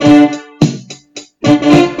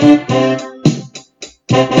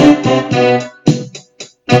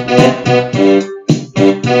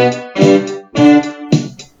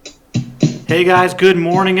guys, good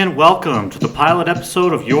morning and welcome to the pilot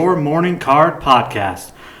episode of Your Morning Card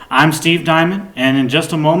Podcast. I'm Steve Diamond, and in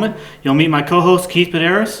just a moment, you'll meet my co-host Keith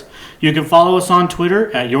Bettor. You can follow us on Twitter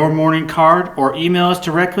at Your Morning Card or email us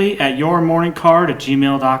directly at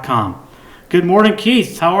yourmorningcard@gmail.com. Good morning,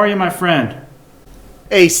 Keith. How are you, my friend?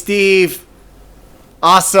 Hey, Steve.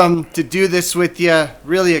 Awesome to do this with you.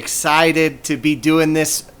 Really excited to be doing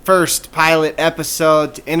this first pilot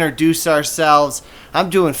episode to introduce ourselves. I'm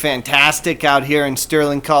doing fantastic out here in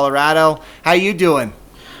Sterling, Colorado. How you doing?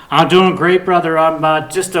 I'm doing great, brother. I'm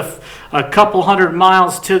just a couple hundred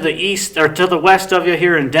miles to the east or to the west of you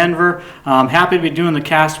here in Denver. I'm happy to be doing the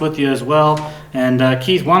cast with you as well. And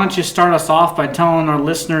Keith, why don't you start us off by telling our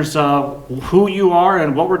listeners who you are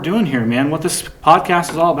and what we're doing here, man, what this podcast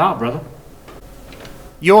is all about, brother.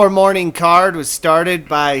 Your Morning Card was started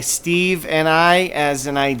by Steve and I as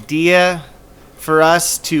an idea for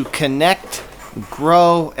us to connect,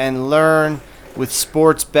 grow, and learn with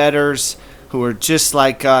sports bettors who are just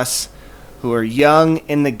like us, who are young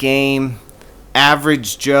in the game,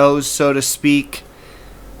 average Joes, so to speak,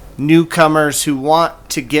 newcomers who want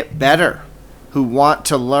to get better, who want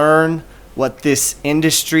to learn what this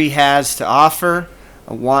industry has to offer,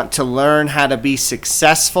 want to learn how to be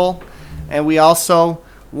successful, and we also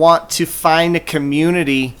want to find a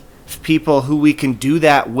community of people who we can do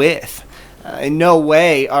that with. In no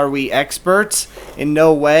way are we experts. In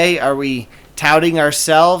no way are we touting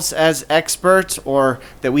ourselves as experts or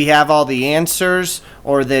that we have all the answers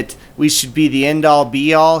or that we should be the end-all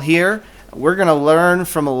be-all here. We're going to learn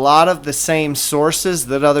from a lot of the same sources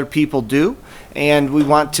that other people do, and we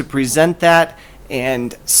want to present that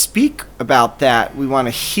and speak about that. We want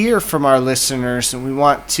to hear from our listeners, and we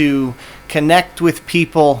want to connect with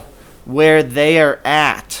people where they are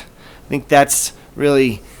at. I think that's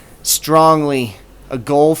really strongly a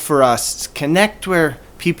goal for us. Connect where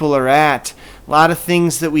people are at. A lot of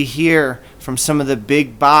things that we hear from some of the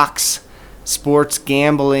big box sports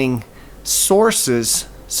gambling sources,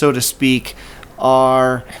 so to speak,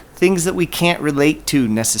 are things that we can't relate to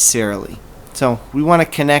necessarily. So we want to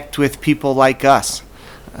connect with people like us.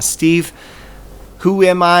 Steve, who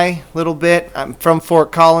am I a little bit? I'm from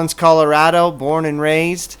Fort Collins, Colorado, born and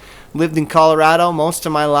raised. Lived in Colorado most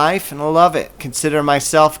of my life, and I love it. Consider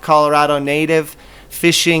myself Colorado native,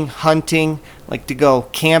 fishing, hunting, like to go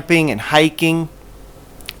camping and hiking.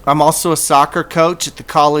 I'm also a soccer coach at the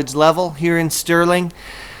college level here in Sterling.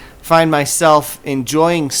 Find myself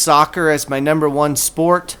enjoying soccer as my number one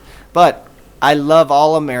sport, but I love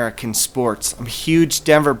all American sports. I'm a huge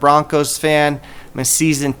Denver Broncos fan. I'm a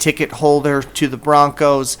season ticket holder to the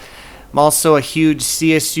Broncos. I'm also a huge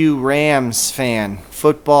CSU Rams fan,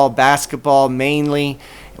 football, basketball mainly.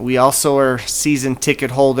 We also are season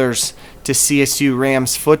ticket holders to CSU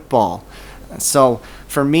Rams football. So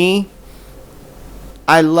for me,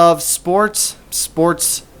 I love sports.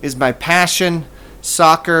 Sports is my passion.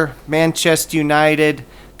 Soccer, Manchester United,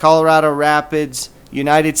 Colorado Rapids,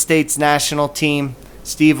 United States national team.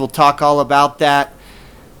 Steve will talk all about that.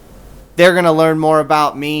 They're going to learn more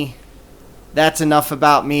about me. That's enough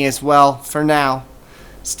about me as well for now.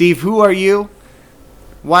 Steve, who are you?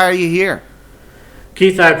 Why are you here?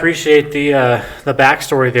 Keith, I appreciate the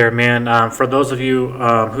backstory there, man. For those of you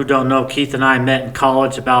who don't know, Keith and I met in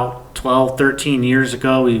college about 12, 13 years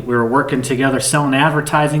ago. We were working together selling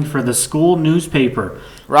advertising for the school newspaper.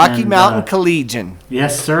 Rocky Mountain Collegian.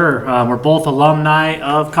 Yes, sir. We're both alumni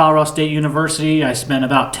of Colorado State University. I spent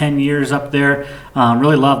about 10 years up there.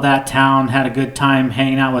 Really loved that town. Had a good time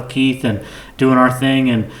hanging out with Keith and doing our thing.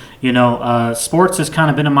 And, you know, sports has kind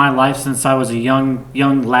of been in my life since I was a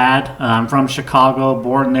young lad. I'm from Chicago,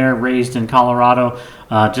 born there, raised in Colorado,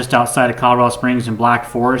 just outside of Colorado Springs in Black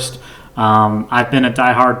Forest. I've been a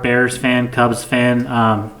diehard Bears fan, Cubs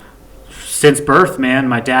fan, since birth, man.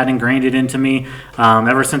 My dad ingrained it into me.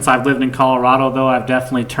 Ever since I've lived in Colorado, though, I've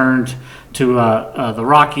definitely turned to the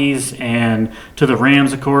Rockies and to the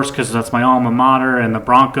Rams, of course, because that's my alma mater, and the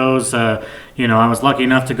Broncos. You know, I was lucky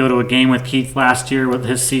enough to go to a game with Keith last year with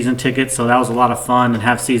his season tickets, so that was a lot of fun, and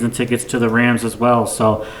have season tickets to the Rams as well.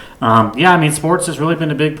 So, yeah, I mean, sports has really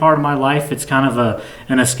been a big part of my life. It's kind of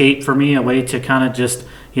an escape for me, a way to kind of just,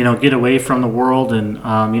 you know, get away from the world. And,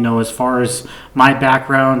 you know, as far as my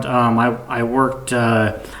background, I worked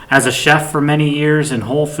as a chef for many years in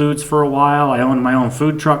Whole Foods for a while. I owned my own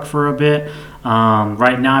food truck for a bit.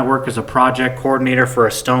 Right now I work as a project coordinator for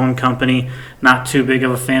a stone company. Not too big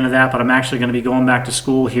of a fan of that, but I'm actually going to be going back to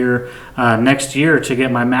school here next year to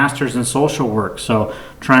get my master's in social work. So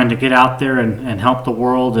trying to get out there and help the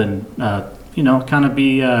world and, you know, kind of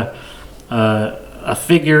be a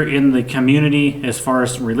figure in the community as far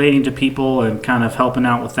as relating to people and kind of helping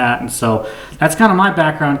out with that. And so that's kind of my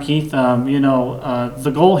background, Keith.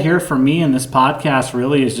 The goal here for me in this podcast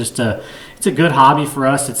really is just it's a good hobby for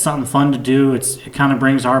us. It's something fun to do. It kind of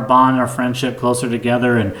brings our bond, our friendship closer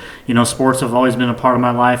together. And, sports have always been a part of my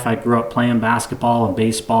life. I grew up playing basketball and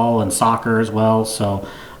baseball and soccer as well. So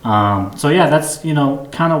yeah, that's,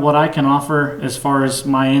 kind of what I can offer as far as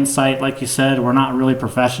my insight. Like you said, we're not really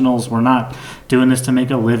professionals. We're not doing this to make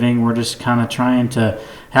a living. We're just kind of trying to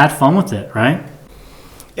have fun with it, right?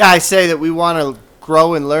 Yeah, I say that we want to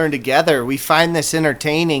grow and learn together. We find this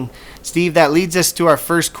entertaining. Steve, that leads us to our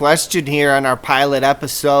first question here on our pilot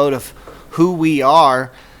episode of who we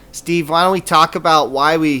are. Steve, why don't we talk about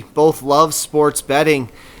why we both love sports betting?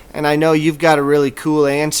 And I know you've got a really cool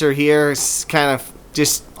answer here. It's kind of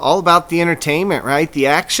just all about the entertainment, right? The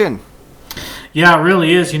action. Yeah, it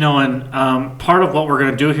really is, and part of what we're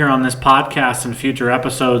going to do here on this podcast and future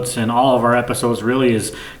episodes and all of our episodes really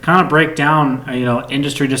is kind of break down,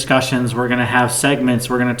 industry discussions. We're going to have segments.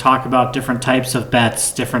 We're going to talk about different types of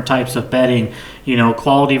bets, different types of betting.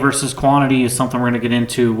 Quality versus quantity is something we're going to get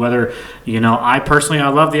into. Whether, I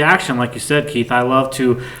love the action, like you said, Keith. I love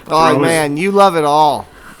to. Oh, man, you love it all.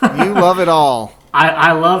 You love it all.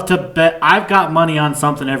 I love to bet. I've got money on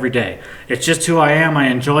something every day. It's just who I am. I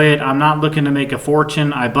enjoy it. I'm not looking to make a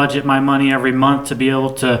fortune. I budget my money every month to be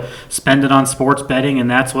able to spend it on sports betting,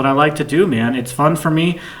 and that's what I like to do, man. It's fun for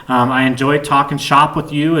me. I enjoy talking shop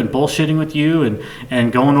with you and bullshitting with you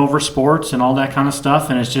and going over sports and all that kind of stuff.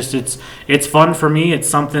 And it's fun for me. It's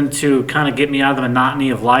something to kind of get me out of the monotony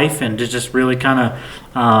of life and to just really kind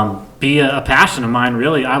of be a passion of mine,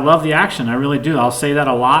 really. I love the action. I really do. I'll say that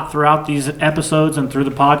a lot throughout these episodes and through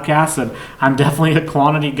the podcast, and I'm definitely a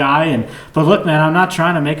quantity guy. But look, man, I'm not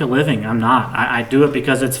trying to make a living. I'm not. I do it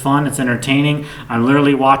because it's fun. It's entertaining. I'm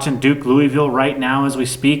literally watching Duke Louisville right now as we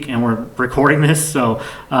speak, and we're recording this. So,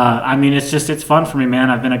 it's fun for me, man.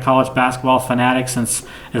 I've been a college basketball fanatic since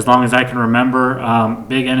as long as I can remember.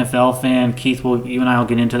 Big NFL fan. Keith, you and I will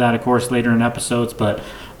get into that, of course, later in episodes. But,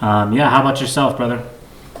 how about yourself, brother?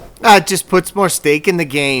 It just puts more stake in the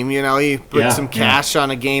game. You put some cash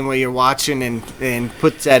on a game while you're watching and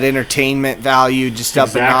puts that entertainment value just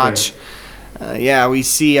up a notch. We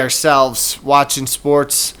see ourselves watching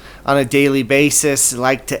sports on a daily basis.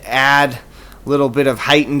 Like to add a little bit of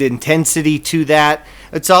heightened intensity to that.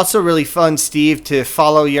 It's also really fun, Steve, to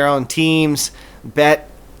follow your own teams, bet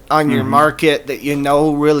on your market that you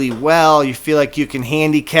know really well. You feel like you can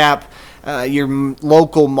handicap your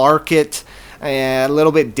local market a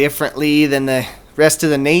little bit differently than the rest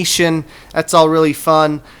of the nation. That's all really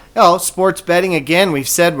fun. Sports betting, again, we've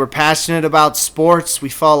said we're passionate about sports. We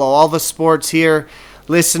follow all the sports here.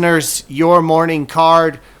 Listeners, your morning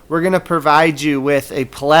card, we're going to provide you with a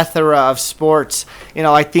plethora of sports.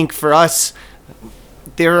 I think for us,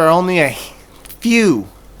 there are only a few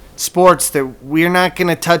sports that we're not going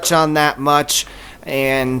to touch on that much.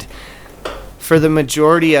 And for the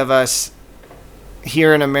majority of us,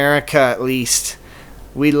 here in America at least,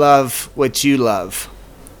 we love what you love.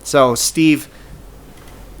 So, Steve,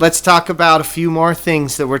 let's talk about a few more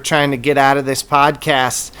things that we're trying to get out of this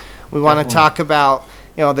podcast. We want to talk about,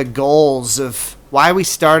 the goals of why we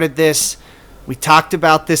started this. We talked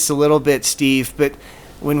about this a little bit, Steve, but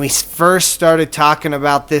when we first started talking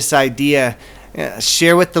about this idea,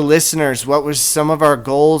 share with the listeners what was some of our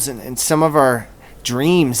goals and some of our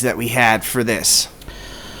dreams that we had for this.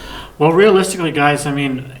 Well, realistically, guys,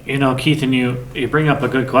 Keith, and you bring up a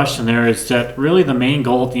good question there, is that really the main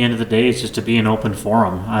goal at the end of the day is just to be an open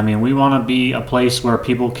forum. We want to be a place where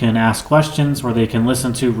people can ask questions, where they can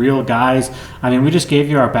listen to real guys. We just gave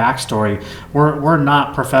you our backstory. We're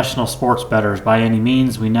not professional sports bettors by any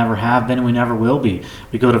means. We never have been, and we never will be.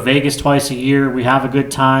 We go to Vegas twice a year. We have a good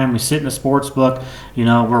time. We sit in a sports book.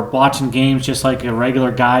 We're watching games just like a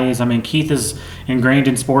regular guy is. Keith is ingrained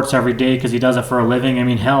in sports every day because he does it for a living.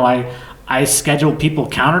 Hell, I schedule people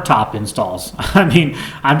countertop installs.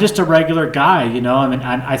 I'm just a regular guy,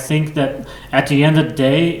 I think that at the end of the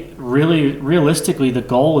day, really, realistically, the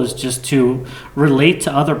goal is just to relate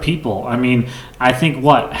to other people. I think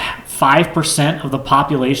 5% of the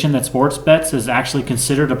population that sports bets is actually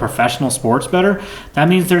considered a professional sports bettor. That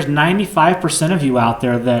means there's 95% of you out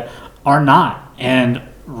there that are not. And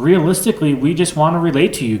realistically, we just want to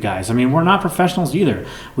relate to you guys. I mean, we're not professionals either.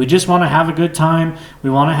 We just want to have a good time. We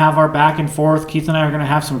want to have our back and forth. Keith and I are going to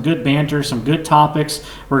have some good banter, some good topics.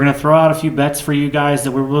 We're going to throw out a few bets for you guys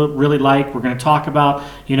that we really like. We're going to talk about,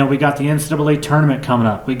 we got the NCAA tournament coming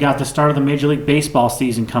up. We got the start of the Major League Baseball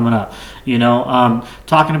season coming up.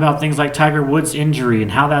 Talking about things like Tiger Woods' injury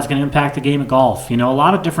and how that's going to impact the game of golf. A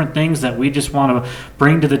lot of different things that we just want to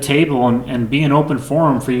bring to the table and be an open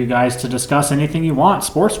forum for you guys to discuss anything you want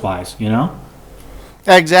sports-wise,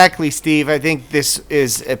 Exactly, Steve. I think this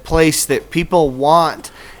is a place that people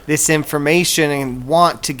want this information and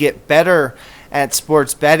want to get better at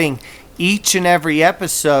sports betting. Each and every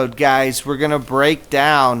episode, guys, we're going to break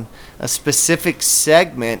down a specific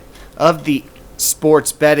segment of the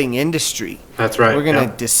sports betting industry. That's right. We're going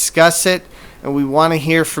to discuss it, and we want to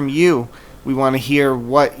hear from you. We want to hear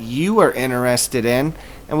what you are interested in,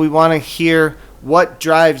 and we want to hear what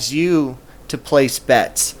drives you to place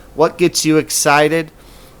bets. What gets you excited?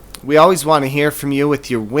 We always want to hear from you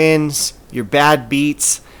with your wins, your bad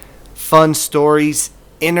beats, fun stories,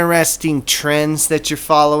 interesting trends that you're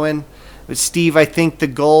following. But Steve, I think the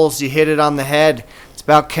goals, you hit it on the head. It's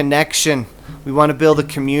about connection. We want to build a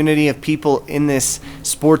community of people in this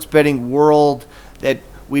sports betting world that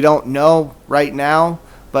we don't know right now,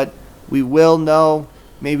 but we will know.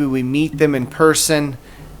 Maybe we meet them in person.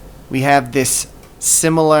 We have this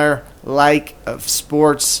similar of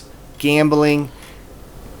sports gambling.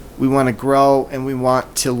 We want to grow and we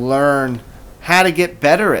want to learn how to get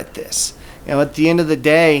better at this. At the end of the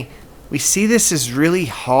day, we see this as really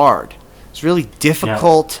hard. It's really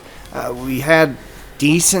difficult. Yeah. We had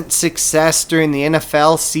decent success during the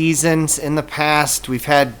NFL seasons in the past. We've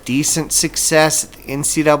had decent success at the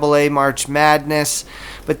NCAA March Madness.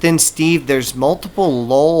 But then, Steve, there's multiple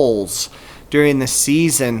lulls during the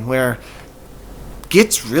season where it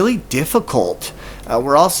gets really difficult.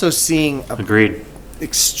 We're also seeing Agreed.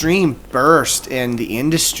 Extreme burst in the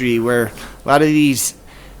industry where a lot of these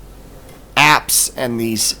apps and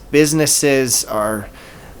these businesses are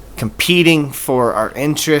competing for our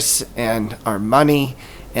interests and our money,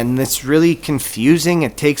 and it's really confusing.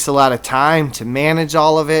 It takes a lot of time to manage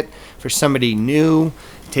all of it. For somebody new,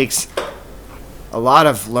 it takes a lot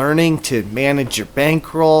of learning to manage your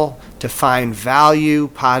bankroll, to find value,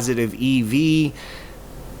 positive EV.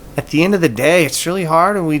 At the end of the day, it's really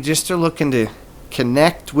hard, and we just are looking to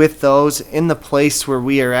connect with those in the place where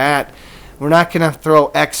we are at. We're not going to throw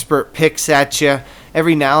expert picks at you.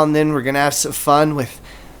 Every now and then we're going to have some fun with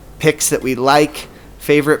picks that we like,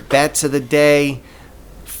 favorite bets of the day,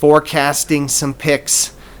 forecasting some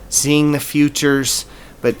picks, seeing the futures.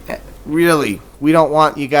 But really, we don't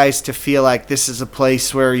want you guys to feel like this is a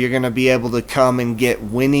place where you're going to be able to come and get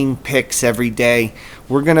winning picks every day.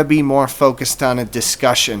 We're going to be more focused on a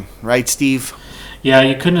discussion. Right, Steve? Yeah,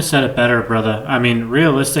 you couldn't have said it better, brother. I mean,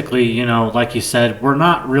 realistically, like you said, we're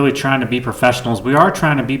not really trying to be professionals. We are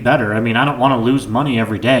trying to be better. I mean, I don't want to lose money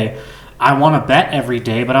every day. I want to bet every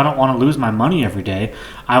day, but I don't want to lose my money every day.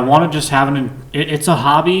 I want to just have it's a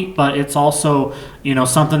hobby, but it's also,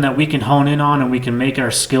 something that we can hone in on and we can make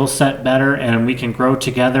our skill set better and we can grow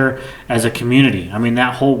together as a community. I mean,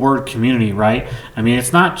 that whole word community, right? I mean,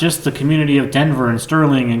 it's not just the community of Denver and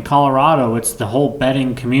Sterling and Colorado. It's the whole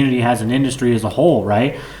betting community as an industry as a whole,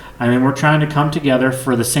 right? I mean, we're trying to come together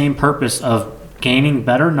for the same purpose of gaining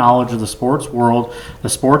better knowledge of the sports world, the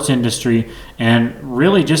sports industry, and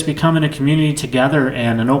really just becoming a community together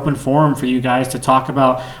and an open forum for you guys to talk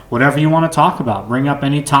about whatever you want to talk about. Bring up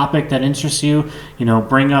any topic that interests you,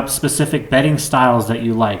 bring up specific betting styles that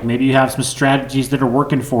you like. Maybe you have some strategies that are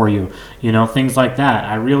working for you, things like that.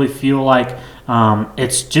 I really feel like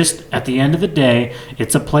it's just, at the end of the day,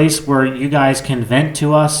 it's a place where you guys can vent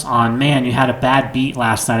to us on, man, you had a bad beat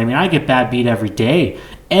last night. I mean, I get bad beat every day.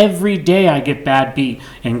 Every day I get bad beat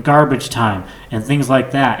in garbage time and things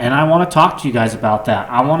like that. And I want to talk to you guys about that.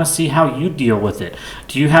 I want to see how you deal with it.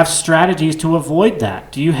 Do you have strategies to avoid that?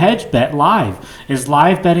 Do you hedge bet live? Is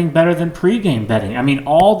live betting better than pregame betting? I mean,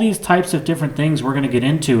 all these types of different things we're going to get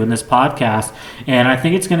into in this podcast. And I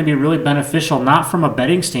think it's going to be really beneficial, not from a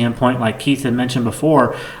betting standpoint, like Keith had mentioned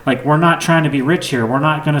before. Like, we're not trying to be rich here. We're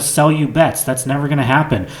not going to sell you bets. That's never going to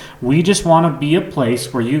happen. We just want to be a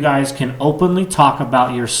place where you guys can openly talk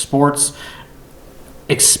about your sports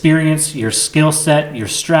experience, your skill set, your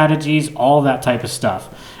strategies, all that type of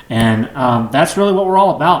stuff. And that's really what we're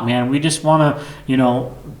all about, man. We just want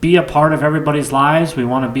to, be a part of everybody's lives. We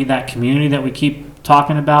want to be that community that we keep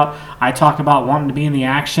talking about. I talk about wanting to be in the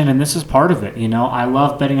action, and this is part of it. I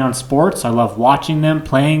love betting on sports. I love watching them,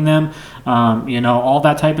 playing them, all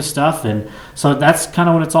that type of stuff. And so that's kind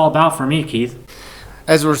of what it's all about for me, Keith.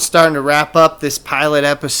 As we're starting to wrap up this pilot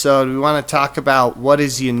episode, we want to talk about what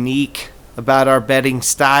is unique about our betting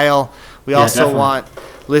style. We also definitely want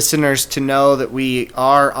listeners to know that we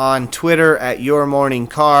are on Twitter at Your Morning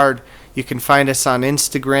Card. You can find us on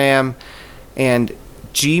Instagram, and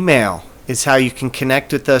Gmail is how you can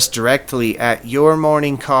connect with us directly at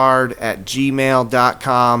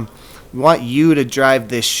yourmorningcard@gmail.com. We want you to drive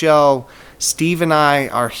this show. Steve and I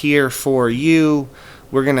are here for you.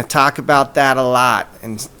 We're going to talk about that a lot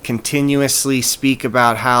and continuously speak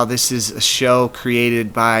about how this is a show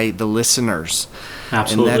created by the listeners.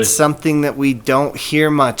 Absolutely. And that's something that we don't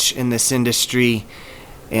hear much in this industry,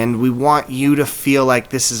 and we want you to feel like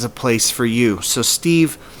this is a place for you. So,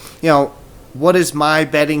 Steve, what is my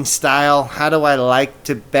betting style? How do I like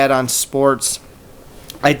to bet on sports?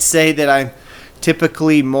 I'd say that I'm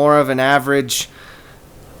typically more of an average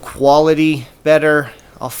quality bettor.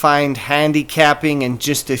 I'll find handicapping and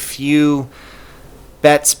just a few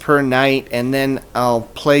bets per night, and then I'll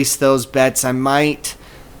place those bets. I might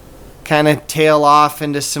kind of tail off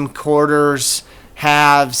into some quarters,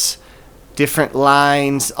 halves, different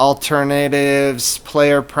lines, alternatives,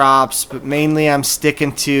 player props, but mainly I'm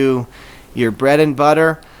sticking to your bread and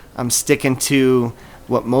butter. I'm sticking to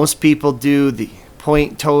what most people do, the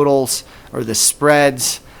point totals or the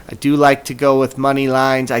spreads. I do like to go with money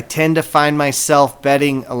lines. I tend to find myself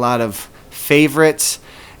betting a lot of favorites.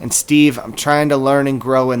 And Steve, I'm trying to learn and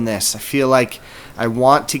grow in this. I feel like I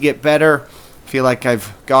want to get better. I feel like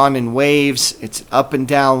I've gone in waves. It's an up and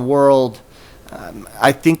down world.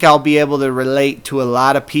 I think I'll be able to relate to a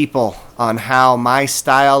lot of people on how my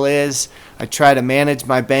style is. I try to manage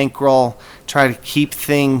my bankroll, try to keep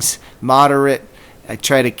things moderate. I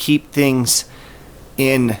try to keep things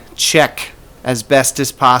in check as best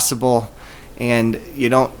as possible, and you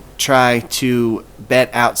don't try to bet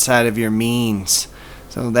outside of your means.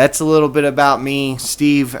 So that's a little bit about me.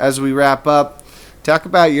 Steve, as we wrap up, talk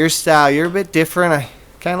about your style. You're a bit different. I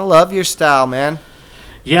kind of love your style, man.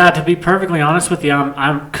 Yeah, to be perfectly honest with you,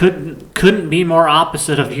 I couldn't be more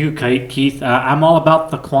opposite of you, Keith. I'm all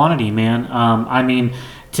about the quantity, man. I mean,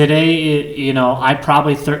 today, I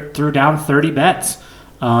probably threw down 30 bets.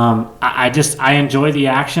 I enjoy the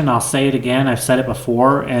action. I'll say it again. I've said it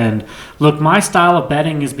before. And look, my style of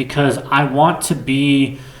betting is because I want to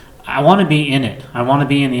be in it. I want to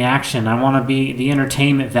be in the action. I want to be the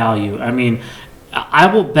entertainment value. I mean,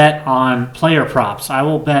 I will bet on player props. I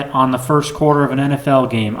will bet on the first quarter of an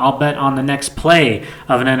NFL game. I'll bet on the next play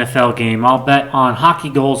of an NFL game. I'll bet on hockey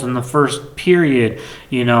goals in the first period,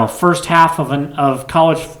 first half of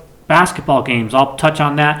college basketball games. I'll touch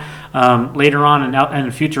on that later on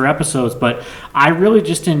in future episodes, but I really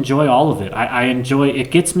just enjoy all of it. I enjoy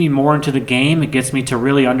it. Gets me more into the game. It gets me to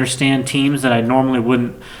really understand teams that I normally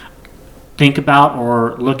wouldn't think about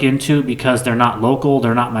or look into because they're not local,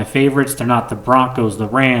 they're not my favorites, they're not the Broncos, the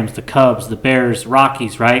Rams, the Cubs, the Bears,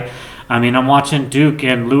 Rockies, right? I mean, I'm watching Duke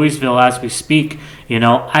and Louisville as we speak.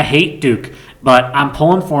 I hate Duke, but I'm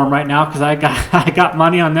pulling for them right now because I got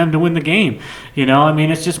money on them to win the game. I mean,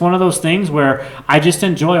 it's just one of those things where I just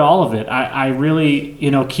enjoy all of it. I really,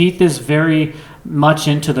 Keith is very much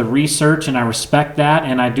into the research, and I respect that,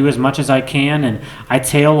 and I do as much as I can, and I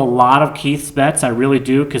tail a lot of Keith's bets. I really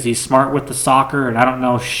do, because he's smart with the soccer, and I don't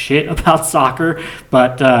know shit about soccer.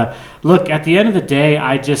 But look, at the end of the day,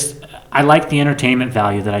 I like the entertainment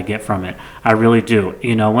value that I get from it. I really do.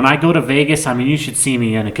 When I go to Vegas, I mean, you should see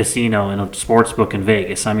me in a casino, in a sports book in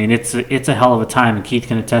Vegas. I mean, it's a hell of a time, and Keith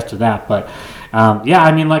can attest to that. But yeah,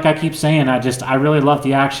 I mean, like I keep saying, I really love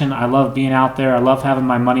the action. I love being out there. I love having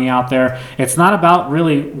my money out there. It's not about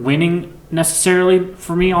really winning necessarily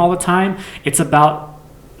for me all the time. It's about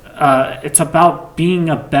being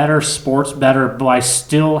a better sports bettor by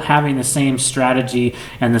still having the same strategy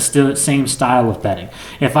and the same style of betting.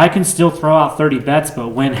 If I can still throw out 30 bets but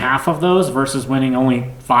win half of those versus winning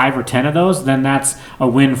only 5 or 10 of those, then that's a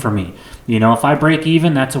win for me. If I break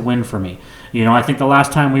even, that's a win for me. I think the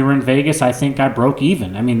last time we were in Vegas, I think I broke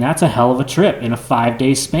even. I mean, that's a hell of a trip in a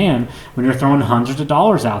 5-day span when you're throwing hundreds of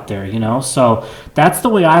dollars out there, So that's the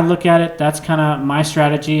way I look at it. That's kind of my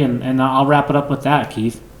strategy, and I'll wrap it up with that,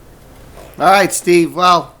 Keith. All right, Steve.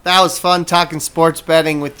 Well, that was fun talking sports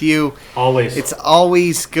betting with you. Always. It's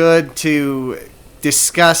always good to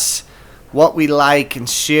discuss what we like and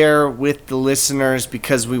share with the listeners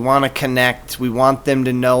because we want to connect. We want them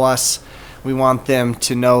to know us. We want them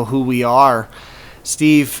to know who we are.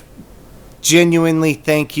 Steve, genuinely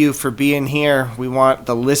thank you for being here. We want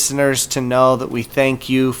the listeners to know that we thank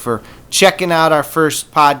you for checking out our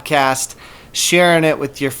first podcast, sharing it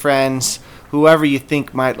with your friends, whoever you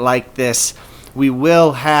think might like this. We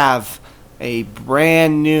will have a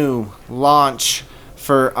brand new launch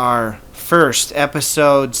for our first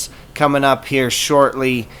episodes coming up here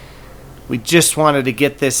shortly. We just wanted to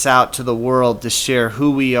get this out to the world to share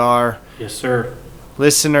who we are. Yes, sir.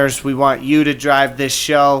 Listeners, we want you to drive this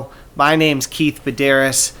show. My name's Keith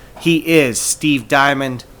Badaris. He is Steve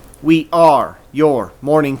Diamond. We are your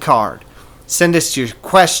morning card. Send us your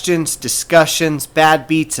questions, discussions, bad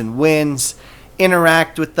beats, and wins.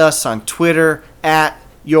 Interact with us on Twitter at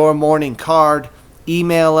Your Morning Card.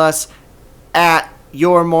 Email us at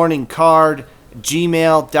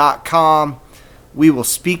yourmorningcard@gmail.com. We will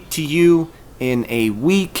speak to you in a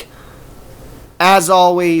week. As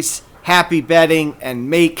always, happy betting and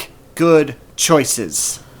make good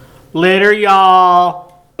choices. Later,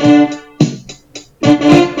 y'all.